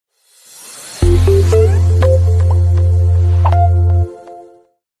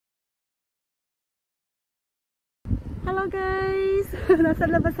Nasa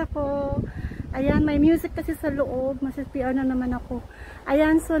labas ako. Ayan, may music kasi sa loob. Mas-PR na naman ako.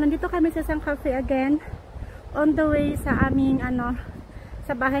 Ayan, so nandito kami sa isang cafe again. On the way sa aming,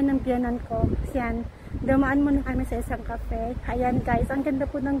 sa bahay ng biyanan ko. Yan. Dumaan muna kami sa isang cafe. Ayan guys, ang ganda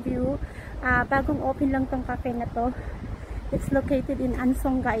po ng view. Bagong open lang tong cafe na to. It's located in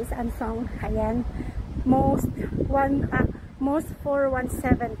Anseong guys. Anseong. Ayan. Most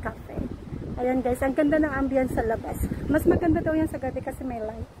 417 cafe. Ayan guys, ang ganda ng ambience sa labas. Mas maganda daw yan sa gabi kasi may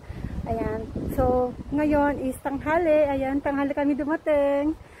light. Ayan. So, ngayon is tanghali. Ayan, tanghali kami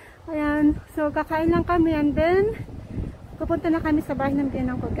dumating. Ayan. So, kakain lang kami and then pupunta na kami sa bahay ng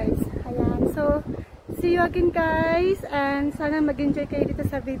biyanan ko guys. Ayan. So, see you again guys. And sana mag-enjoy kayo dito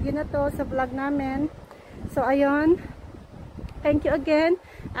sa video na to, sa vlog namin. So, ayun. Thank you again.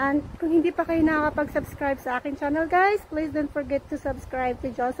 And kung hindi pa kayo nakakapag-subscribe sa aking channel guys, please don't forget to subscribe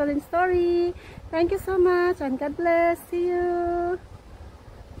to Jocelyn Story. Thank you so much and God bless. See you.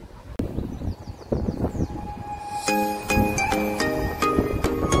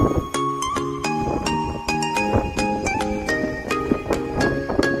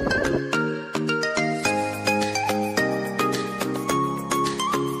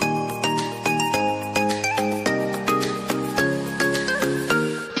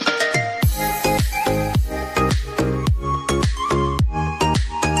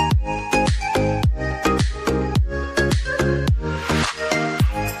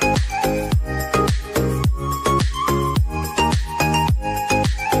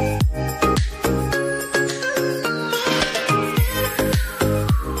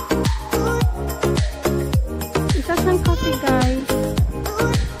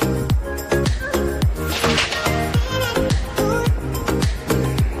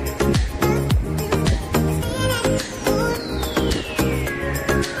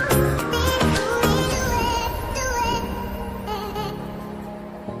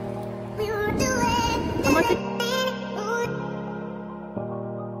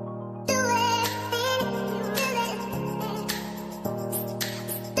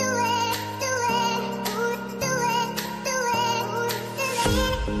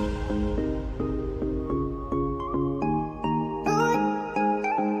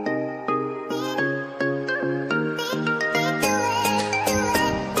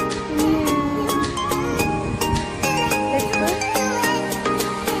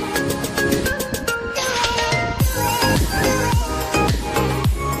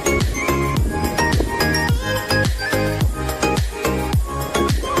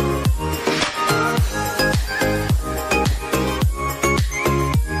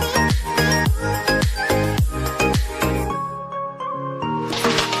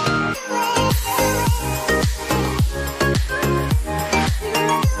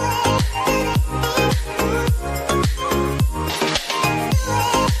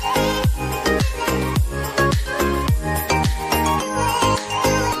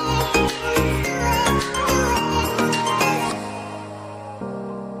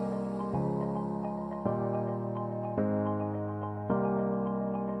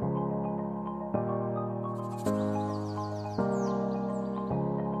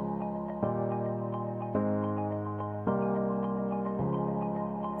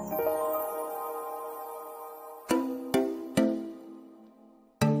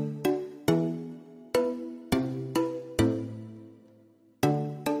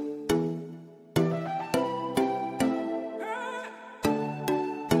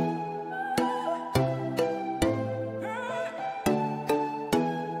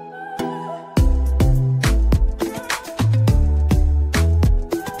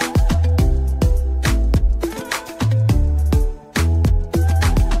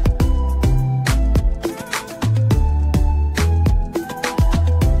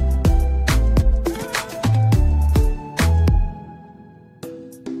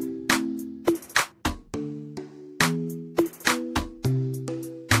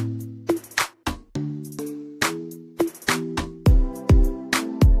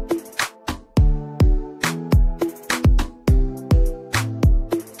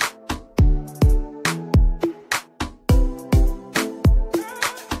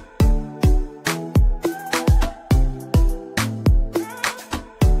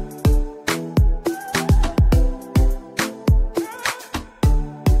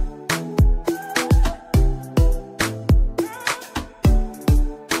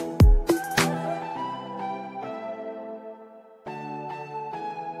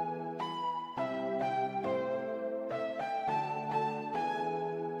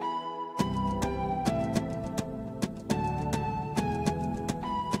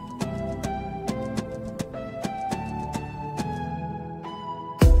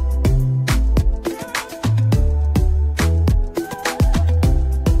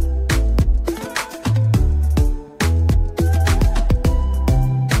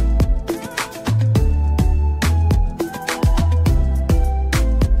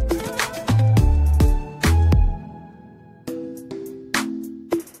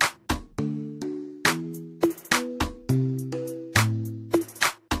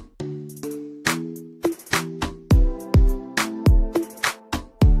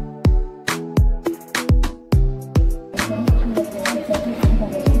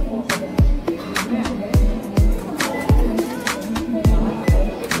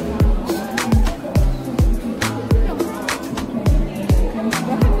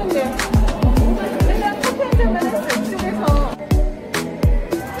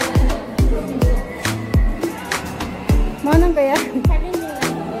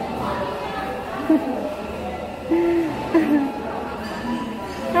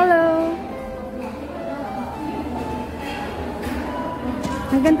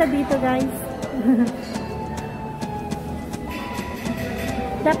 Ang ganda dito, guys.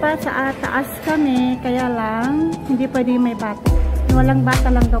 Dapat sa taas kami, kaya lang hindi pwede may bata. Walang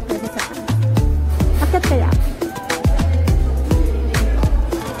bata lang daw pwede sa taas. Akit kaya?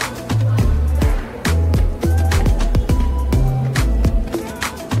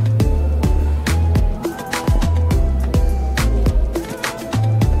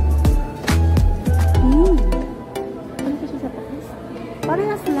 Ano siya sa taas?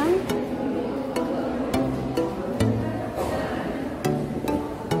 Parehas lang.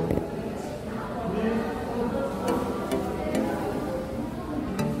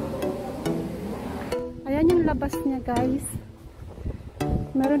 Ayan yung labas niya, guys.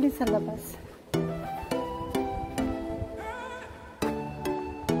 Meron din sa labas.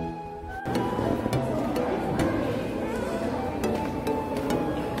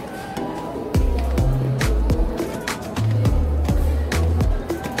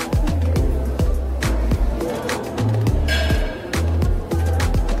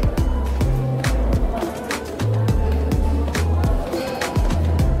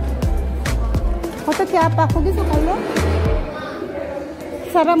 어떻게 아빠 거기서 갈래?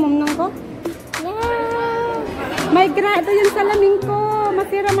 사람 없는 거? May grado yung salamin ko.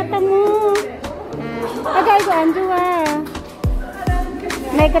 Masira mata mo. Aga, i거 안 좋아.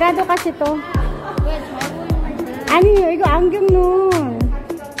 May grado kasi to. 아니, 이거 안경 눈.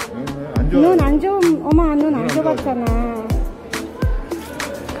 눈 안 좋음. 엄마 눈 안 좋았잖아.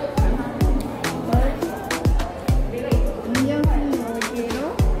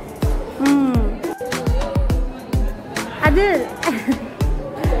 아들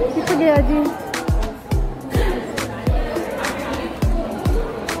이쁘게 해야지.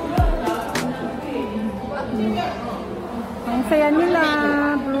 Ang saya nila,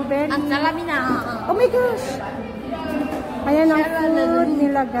 blueberry. Ang sarami na. Oh my gosh. Ayan ang food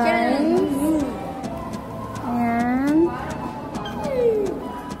nila, guys. Ayan.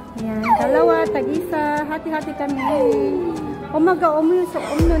 Ayan, dalawa, tag-isa. Hati-hati kami. 엄마가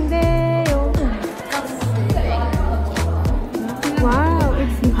없는데. Wow,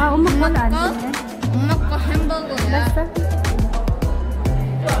 it's 엄마 wala 안 되네. 엄마 거 햄버거야. Basta.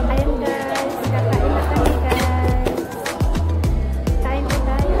 Ayan, guys, kakain na kami, guys. Kain na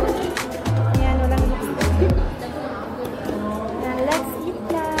tayo. Ayan, walang lipstick. Ayan, let's eat,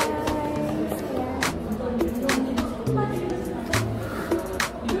 guys.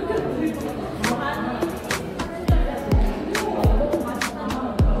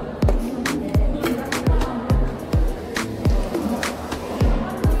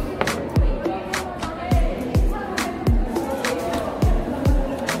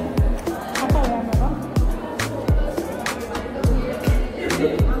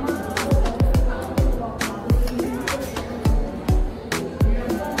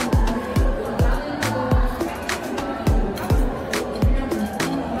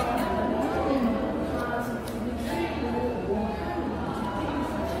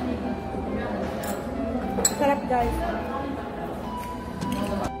 Sarap, guys.